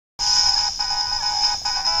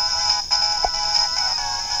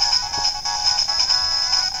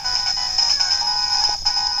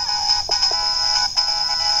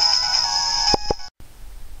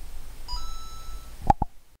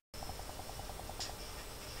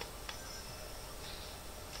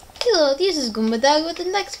Hello, this is Goomba Dog with the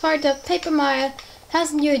next part of Paper Mario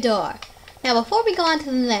House in Your Door. Now before we go on to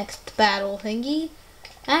the next battle thingy,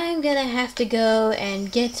 I'm gonna have to go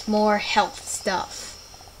and get more health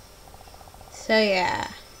stuff. So yeah,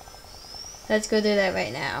 let's go do that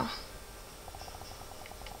right now.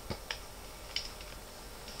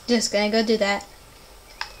 Just gonna go do that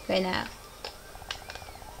right now.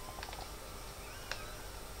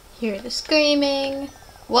 Hear the screaming.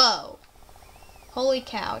 Whoa. Holy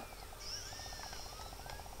cow.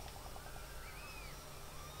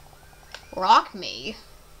 Rock me?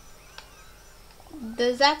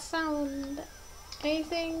 Does that sound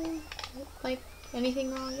anything like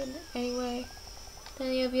anything wrong in any way to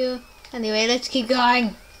any of you? Anyway, let's keep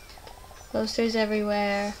going. Posters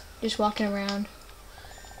everywhere. Just walking around.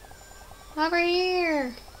 Over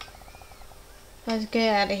here. Let's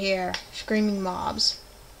get out of here. Screaming mobs.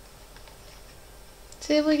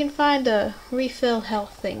 See if we can find a refill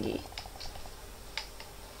health thingy.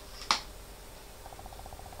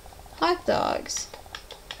 Hot dogs.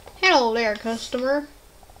 Hello there, customer.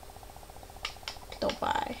 Don't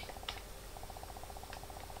buy.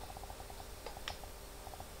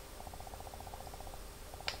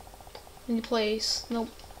 Any place? Nope.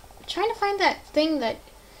 I'm trying to find that thing that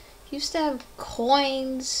used to have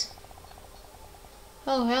coins.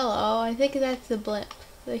 Oh, hello. I think that's the blimp.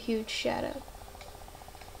 The huge shadow.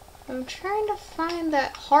 I'm trying to find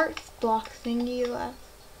that heart block thingy left.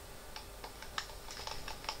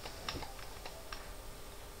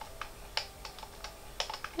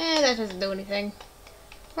 That doesn't do anything.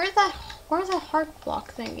 Where's that heart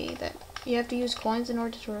block thingy that you have to use coins in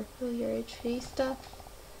order to refill your HP stuff?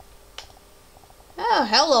 Oh,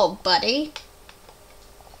 hello, buddy.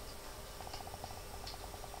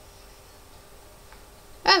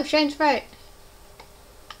 Oh, shines bright.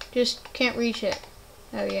 Just can't reach it.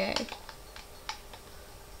 Oh, yay.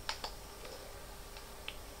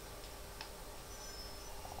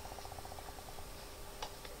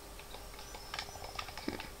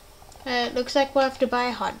 It looks like we'll have to buy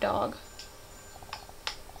a hot dog.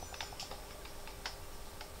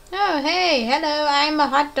 Oh, hey, hello, I'm a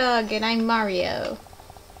hot dog and I'm Mario.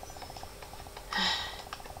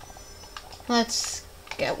 Let's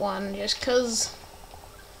get one just 'cause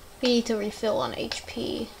we need to refill on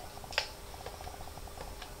HP.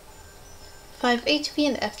 5 HP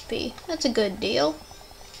and FP. That's a good deal.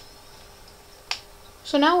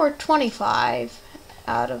 So now we're 25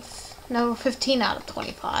 out of... No, 15 out of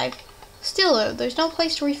 25. Still though, there's no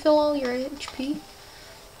place to refill all your HP.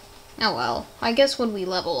 Oh well, I guess when we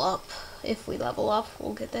level up, if we level up,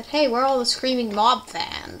 we'll get that. Hey, we're all the screaming mob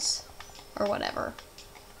fans. Or whatever.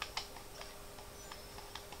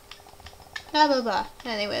 Blah blah blah.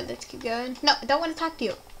 Anyway, let's keep going. No, I don't want to talk to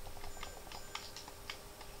you.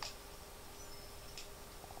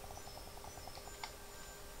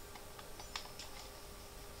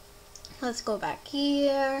 Let's go back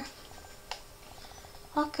here.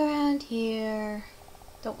 Walk around here.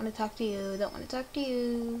 Don't want to talk to you. Don't want to talk to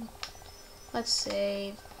you. Let's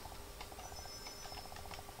save.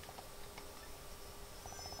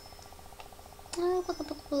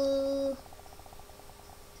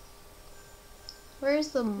 Where's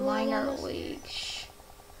the minor league?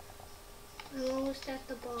 We're almost at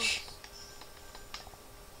the boss.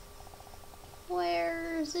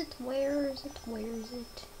 Where is it? Where is it? Where is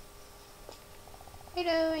it?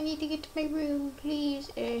 Hello, I need to get to my room. Please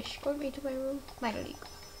escort me to my room. Minor league.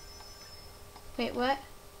 Wait, what?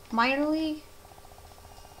 Minor league?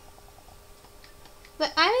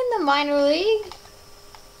 But I'm in the minor league.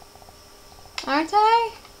 Aren't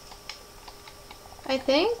I? I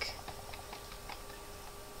think.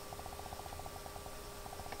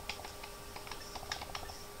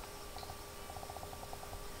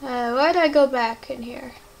 Why'd I go back in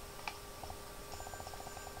here?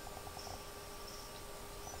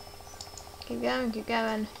 Keep going, keep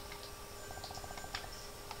going.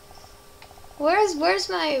 Where's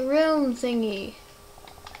my room thingy?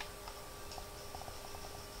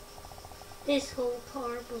 This whole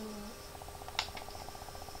car blew up.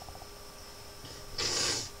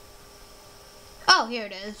 Oh, here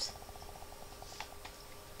it is.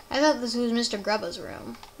 I thought this was Mr. Grubba's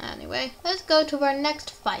room. Anyway, let's go to our next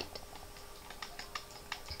fight.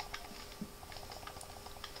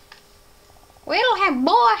 Well, have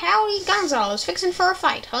boy, howdy Gonzalo's fixing for a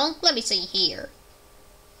fight, huh? Let me see here.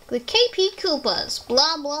 The KP Koopas.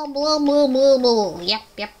 Blah, blah, blah, blah, blah, blah. Yep,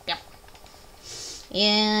 yep, yep.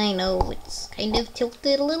 Yeah, I know, it's kind of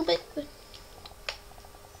tilted a little bit, but...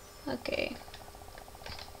 Okay.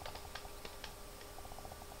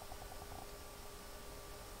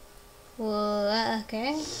 Well,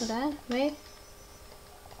 okay, hold on, wait.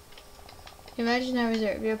 Imaginary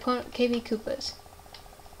reserve. Your opponent KB Koopas.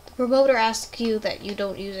 The promoter asks you that you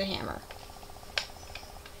don't use a hammer.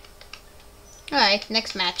 Alright,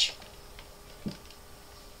 next match.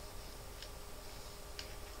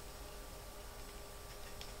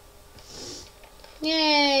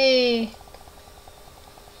 Yay!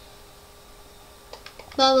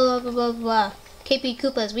 Blah blah blah blah blah. KP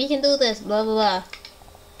Koopas, we can do this. Blah blah blah.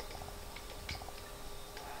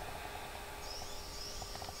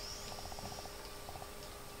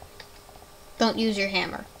 Don't use your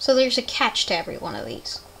hammer. So there's a catch to every one of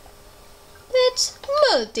these. It's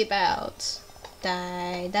multi-bouts.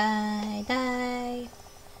 Die, die, die.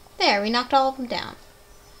 There, we knocked all of them down.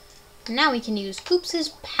 Now we can use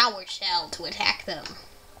Koops' power shell to attack them.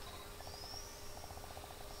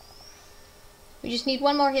 We just need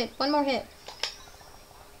one more hit. One more hit.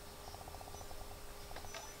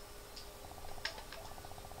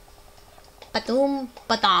 Badoom,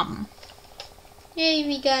 badam. Yay,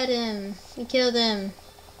 we got him. We killed him.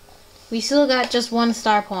 We still got just 1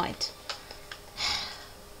 star point.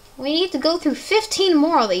 We need to go through 15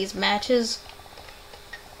 more of these matches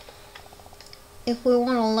if we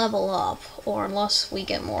want to level up, or unless we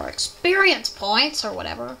get more experience points or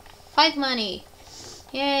whatever. 5 money.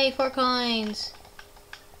 Yay, 4 coins.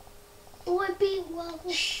 Oh, I beat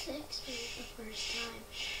level 60 the first time.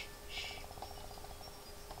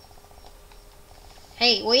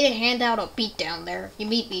 Hey, way to hand out a beat down there. You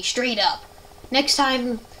meet me straight up. Next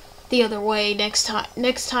time, the other way. Next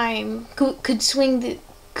time could swing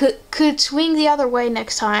the other way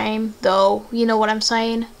next time. Though, you know what I'm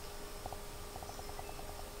saying.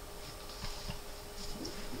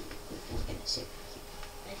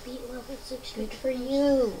 I beat level 60. Good for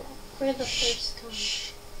you. For the first time.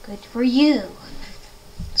 Good for you.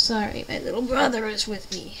 Sorry, my little brother is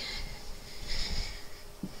with me.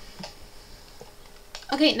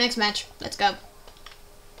 Okay, next match. Let's go.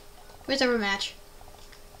 Where's our match?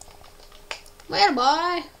 Where,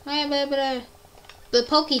 boy? The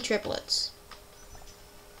Pokey triplets.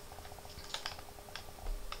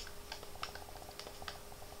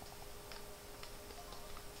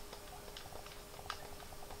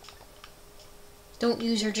 Don't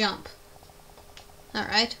use your jump.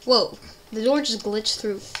 Alright. Whoa. The door just glitched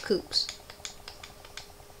through Koops.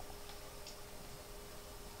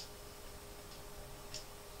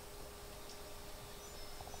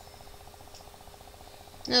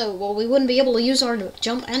 No, well, we wouldn't be able to use our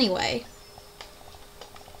jump anyway.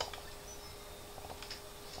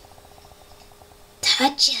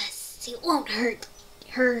 Touch us. It won't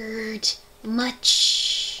hurt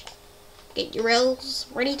much. Get your rails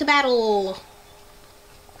ready to battle.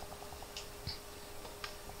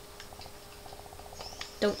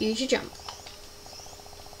 Don't use your jump.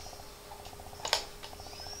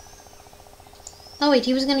 Oh wait,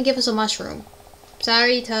 he was gonna give us a mushroom.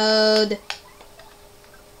 Sorry, Toad.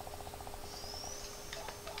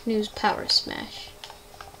 Use Power Smash.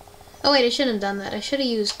 Oh wait, I shouldn't have done that. I should have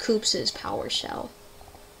used Koops' Power Shell.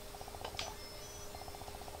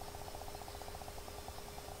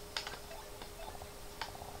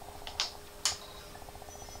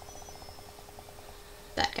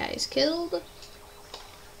 That guy is killed.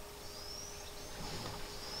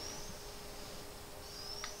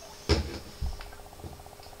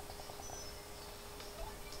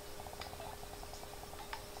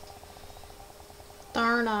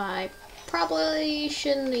 Darn, I probably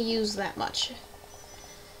shouldn't have used that much.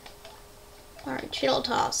 Alright, Chill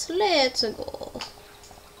Toss, let's go.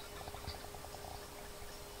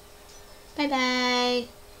 Bye bye.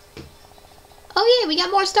 Oh yeah, we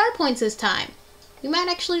got more star points this time. We might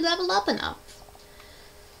actually level up enough.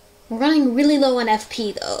 We're running really low on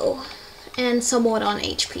FP though, and somewhat on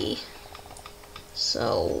HP.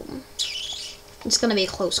 So, it's gonna be a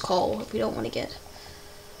close call if we don't want to get...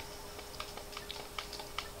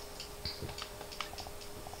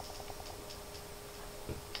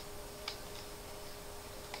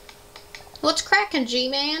 What's cracking,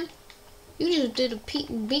 G-Man? You just did a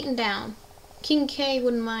beating down. King K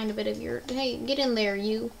wouldn't mind a bit of your... Hey, get in there,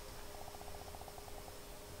 you.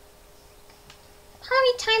 How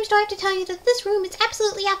many times do I have to tell you that this room is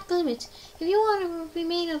absolutely off limits? If you want to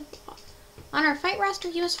remain on our fight roster,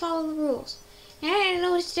 you must follow the rules. And I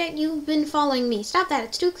noticed that you've been following me. Stop that,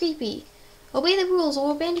 it's too creepy. Obey the rules or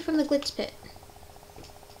we'll ban you from the Glitz Pit.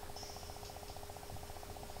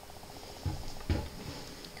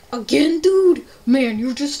 Again, dude? Man,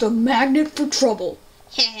 you're just a magnet for trouble.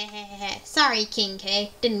 Sorry, King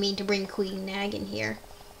K. Didn't mean to bring Queen Nag in here.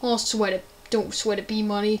 Oh, sweat it. Don't sweat it,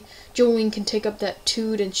 B-Money. Jolene can take up that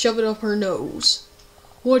toot and shove it up her nose.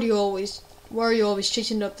 Why are you always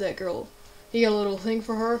chasing up that girl? You got a little thing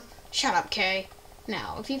for her? Shut up, Kay.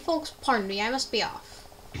 Now, if you folks pardon me, I must be off.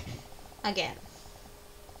 Again.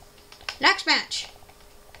 Next match!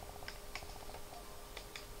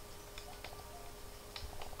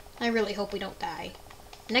 I really hope we don't die.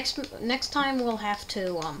 Next time we'll have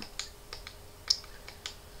to,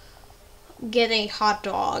 get a hot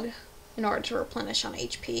dog in order to replenish on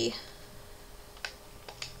HP.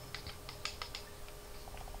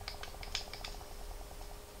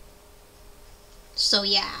 So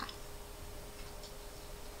yeah.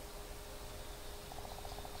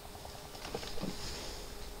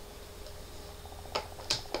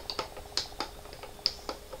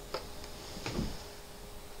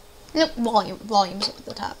 Nope, volume's up at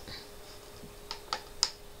the top.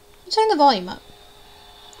 Turn the volume up.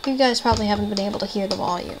 You guys probably haven't been able to hear the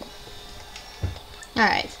volume.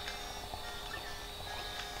 Alright.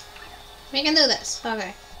 We can do this.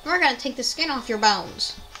 Okay. We're gonna take the skin off your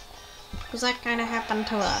bones. Because that kinda happened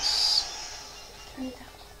to us. Turn it down.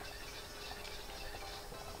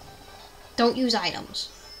 Don't use items.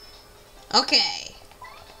 Okay.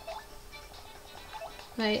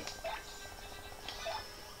 Right.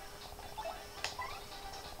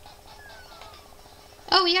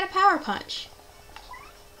 Oh, we got a power punch.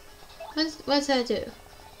 What's that do?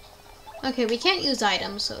 Okay, we can't use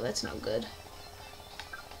items, so that's no good.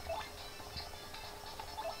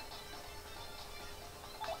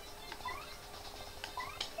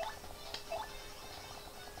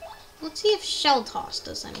 Let's see if Shell Toss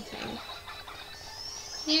does anything.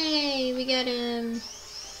 Yay, we got him.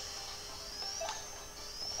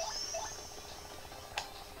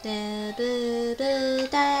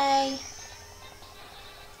 Die.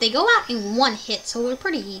 They go out in one hit, so they're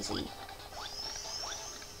pretty easy.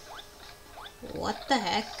 What the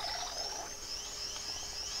heck?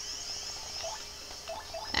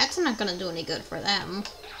 That's not gonna do any good for them.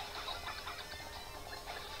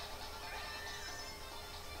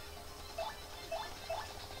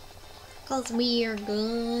 Cause we are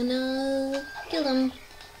gonna kill them.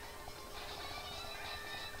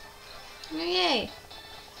 Yay!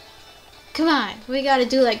 Come on, we gotta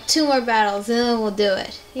do like 2 more battles and then we'll do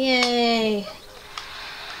it. Yay!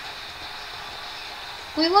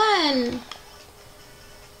 We won!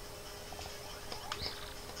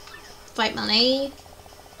 Fight money.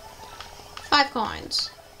 5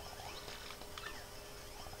 coins.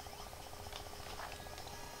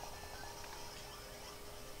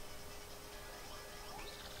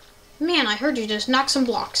 Man, I heard you just knock some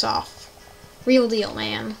blocks off. Real deal,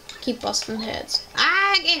 man. Keep busting heads.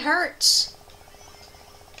 Ah, it hurts!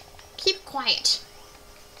 Keep quiet.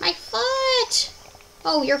 My foot!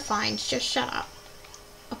 Oh, you're fine. Just shut up.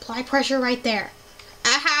 Apply pressure right there.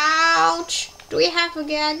 Ouch! Do we have a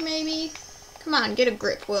gag, maybe? Come on, get a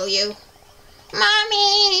grip, will you?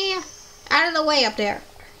 Mommy! Out of the way up there.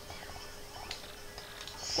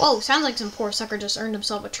 Whoa, sounds like some poor sucker just earned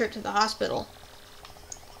himself a trip to the hospital.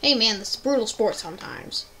 Hey man, this is brutal sport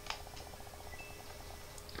sometimes.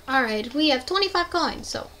 Alright, we have 25 coins,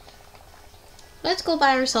 so let's go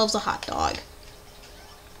buy ourselves a hot dog.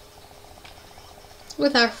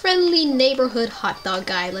 With our friendly neighborhood hot dog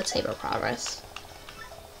guy, let's save our progress.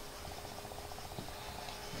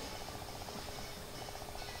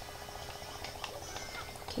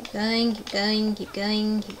 Keep going, keep going, keep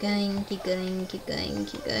going, keep going, keep going, keep going,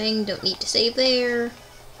 keep going. Don't need to save there.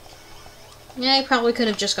 Yeah, I probably could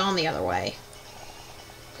have just gone the other way.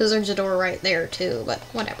 Because there's a door right there too, but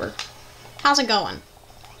whatever. How's it going?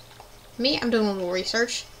 Me? I'm doing a little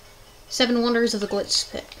research. 7 Wonders of the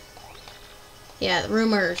Glitch Pit. Yeah,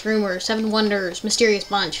 rumors, 7 wonders, mysterious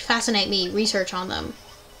bunch. Fascinate me, research on them.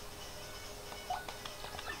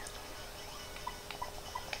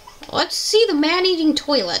 Let's see the man-eating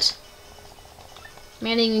toilet.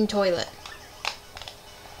 Man-eating toilet.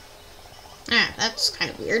 Ah, that's kind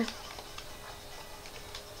of weird.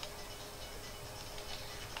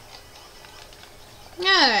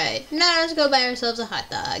 Alright, now let's go buy ourselves a hot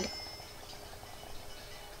dog.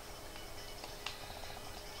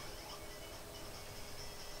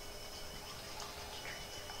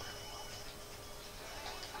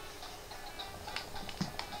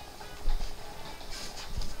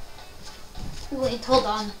 Wait, hold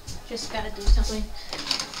on. Just gotta do something.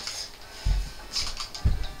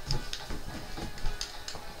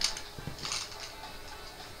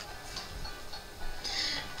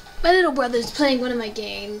 My little brother's playing one of my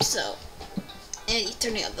games, so... And he's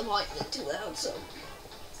turning up the volume too loud, so...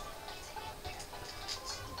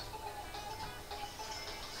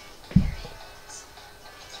 Hey,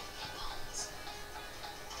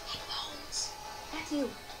 Bones. Matthew.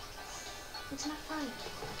 It's not funny.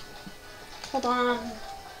 Hold on.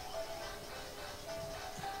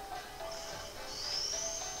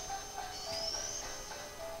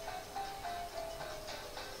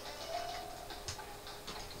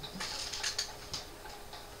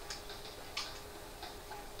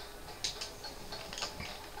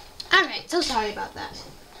 So sorry about that.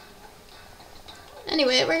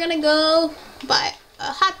 Anyway, we're gonna go buy a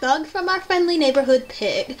hot dog from our friendly neighborhood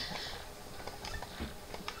pig.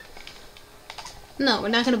 No, we're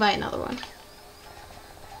not gonna buy another one.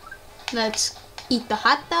 Let's eat the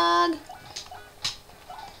hot dog.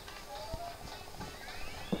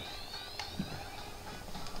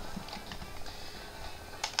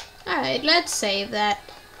 Alright, let's save that.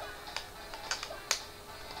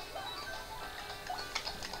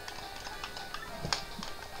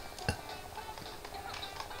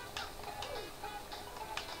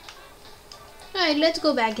 Alright, let's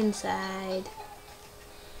go back inside.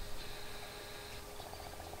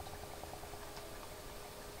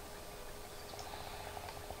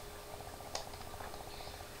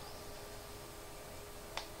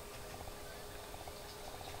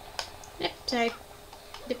 Yep, sorry.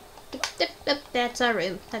 Dip, dip, dip, dip. That's our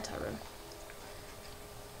room. That's our room.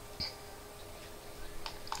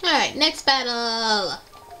 Alright, next battle.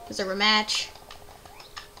 There's a rematch.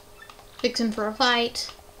 Fixing for a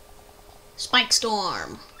fight. Spike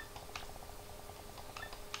Storm.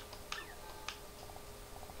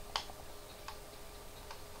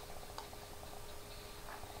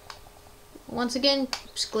 Once again,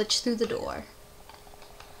 Coops glitched through the door.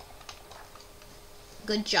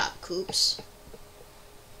 Good job, Coops.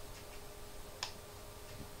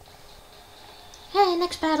 Hey,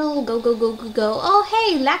 next battle. Go, go, go, go, go. Oh,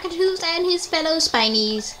 hey, Lakitus and his fellow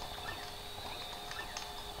Spinies.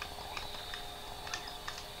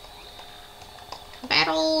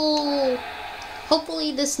 Battle!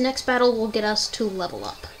 Hopefully this next battle will get us to level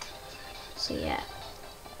up. So yeah.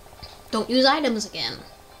 Don't use items again.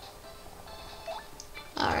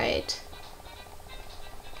 Alright.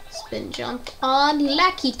 Spin jump on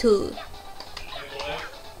Lakitu.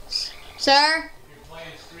 Sir?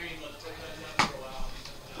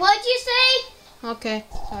 What'd you say? Okay,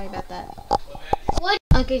 sorry about that. What?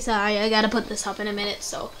 Okay, sorry, I gotta put this up in a minute,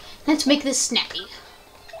 so let's make this snappy.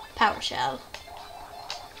 Power shell.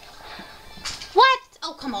 What?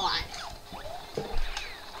 Oh, come on.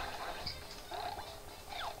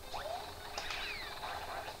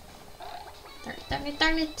 Darn it, darn it,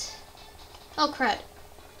 darn it. Oh, crud.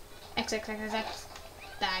 X, X, X, X, X.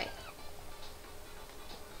 Die.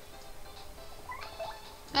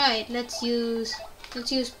 Alright, let's use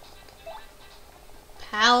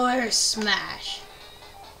Power Smash.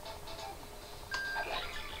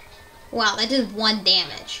 Wow, that did 1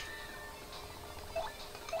 damage.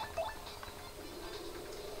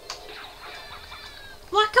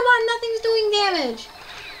 What? Come on, nothing's doing damage.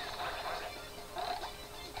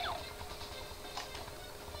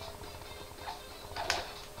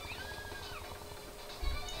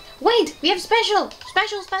 Wait, we have special!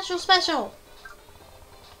 Special, special, special!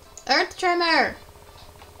 Earth Tremor!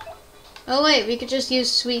 Oh wait, we could just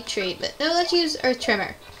use Sweet Treat, but no, let's use Earth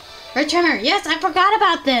Tremor. Earth Tremor, yes, I forgot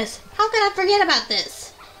about this! How could I forget about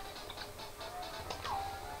this?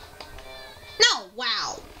 No,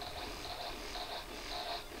 wow!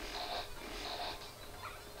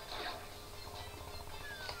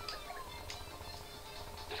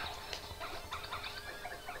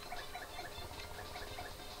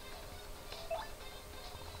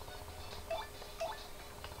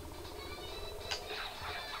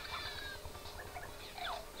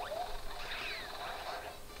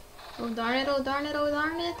 Oh darn it, oh darn it, oh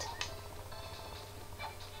darn it.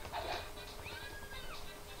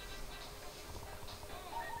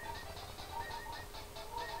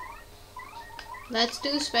 Let's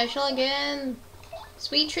do special again.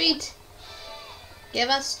 Sweet treat. Give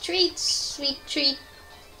us treats, sweet treat.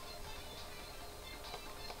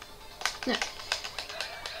 No.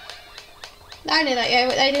 Darn it,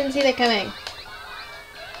 I didn't see that coming.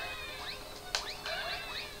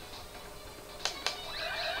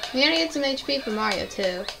 We're gonna get some HP from Mario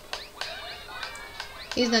too.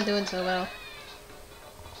 He's not doing so well.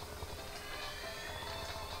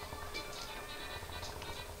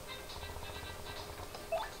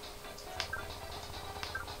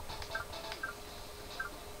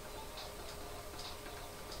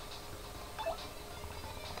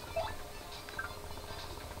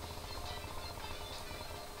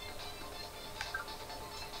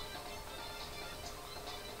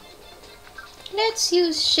 Let's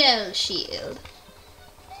use Shell Shield.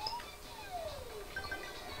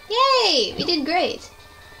 Yay! We did great.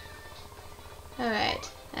 Alright.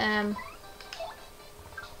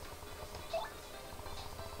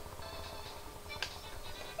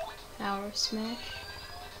 Power Smash.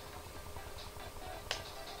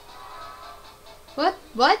 What?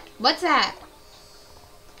 What? What's that?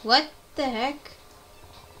 What the heck?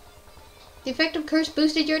 The effect of Curse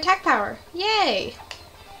boosted your attack power. Yay!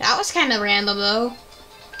 That was kind of random, though.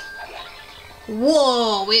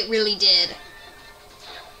 Whoa, it really did.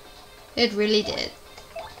 It really did.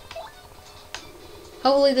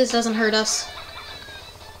 Hopefully this doesn't hurt us.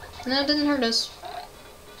 No, it didn't hurt us.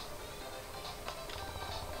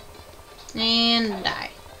 And die.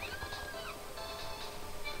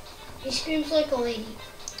 He screams like a lady.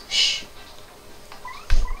 Shh.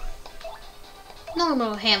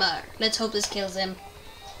 Normal hammer. Let's hope this kills him.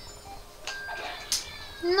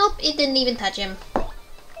 Nope, it didn't even touch him.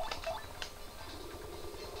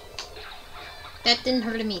 That didn't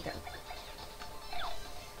hurt him either.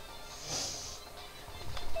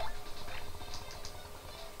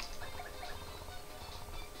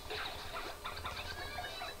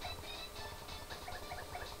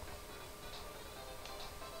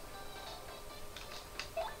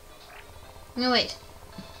 No, wait.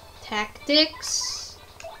 Tactics.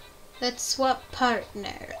 Let's swap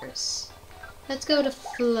partners. Let's go to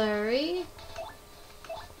Flurry.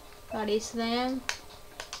 Body slam.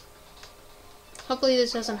 Hopefully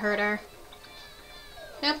this doesn't hurt her.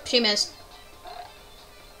 Yep, she missed.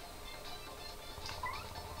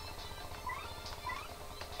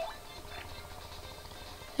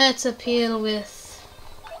 Let's appeal with...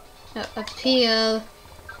 No, appeal.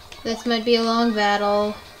 This might be a long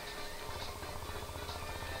battle.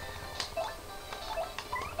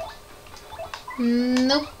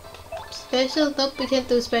 Nope. Special? Nope, we can't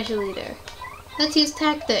do special either. Let's use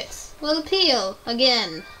tactics. We'll appeal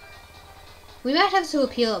again. We might have to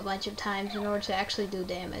appeal a bunch of times in order to actually do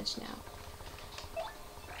damage now.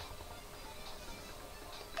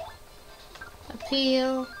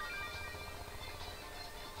 Appeal.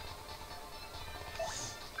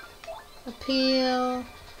 Appeal.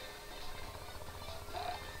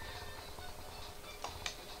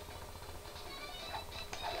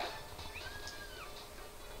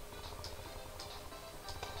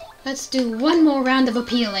 Let's do one more round of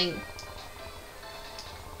appealing.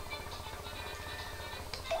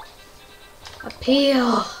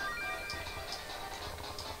 Appeal.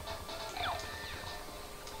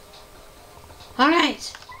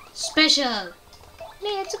 Alright. Special.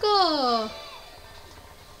 Let's go.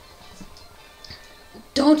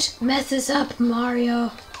 Don't mess this up,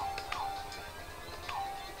 Mario.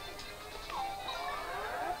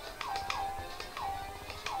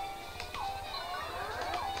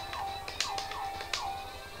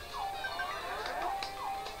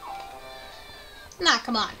 Nah,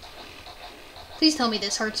 come on. Please tell me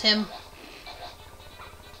this hurts him.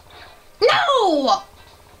 No!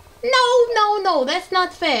 No, that's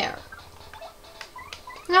not fair.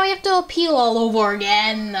 Now we have to appeal all over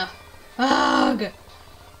again. Ugh.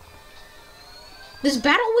 This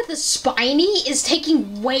battle with the Spiny is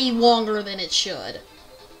taking way longer than it should.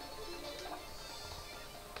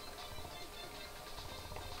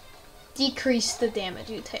 Decrease the damage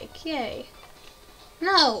you take. Yay.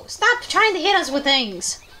 No, stop trying to hit us with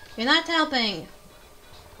things. You're not helping.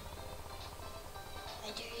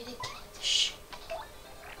 I dare you to kill it. Shh.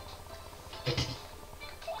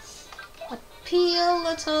 Appeal.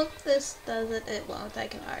 Let's hope this does it. It won't. I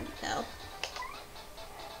can already tell.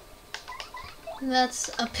 Let's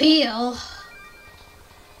appeal.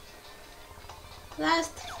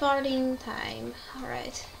 Last farting time.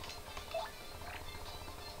 Alright.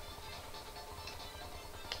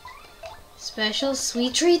 Special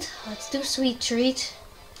sweet treat? Let's do sweet treat.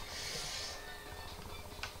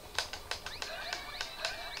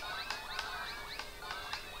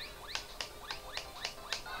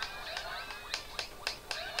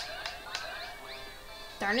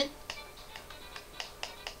 Darn it.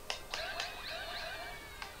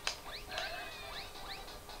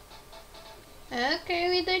 Okay,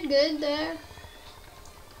 we did good there.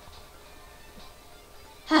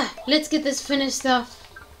 Let's get this finished off.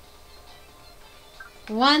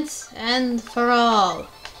 Once and for all.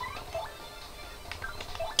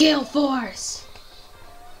 Gale Force!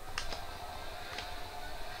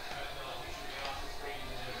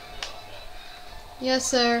 Yes,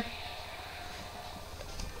 sir.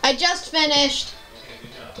 I just finished. Okay,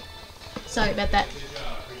 good job. Sorry about that. Good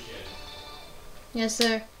job, appreciate it. Yes,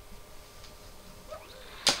 sir.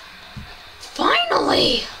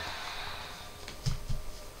 Finally!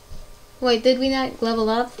 Wait, did we not level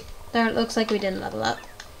up? There, it looks like we didn't level up.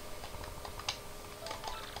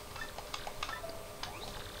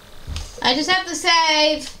 I just have to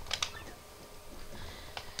save.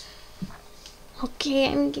 Okay,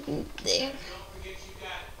 I'm getting there. Don't forget you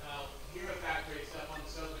got Hero Factory stuff on the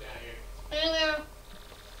sofa down here. Hello.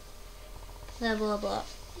 Level up.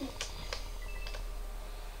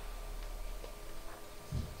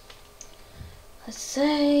 Let's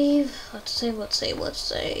save. Let's save.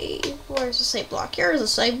 Where's the save block? Here's the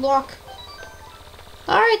save block.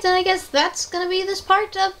 Alright, then I guess that's gonna be this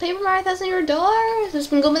part of Paper Mario Thousand Year Door. This has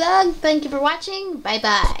been Goomadog. Thank you for watching. Bye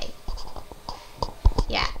bye.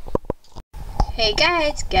 Yeah. Hey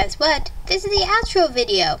guys, guess what? This is the outro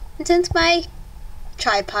video. And since my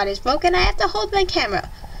tripod is broken, I have to hold my camera.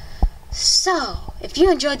 So, if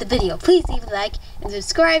you enjoyed the video, please leave a like and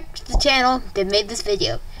subscribe to the channel that made this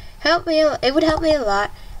video. It would help me a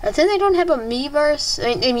lot. And since I don't have a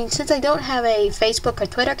Miiverse, since I don't have a Facebook or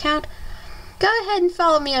Twitter account, go ahead and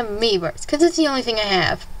follow me on Miiverse, because it's the only thing I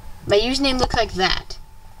have. My username looks like that.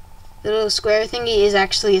 The little square thingy is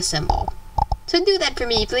actually a symbol. So do that for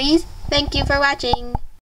me, please. Thank you for watching.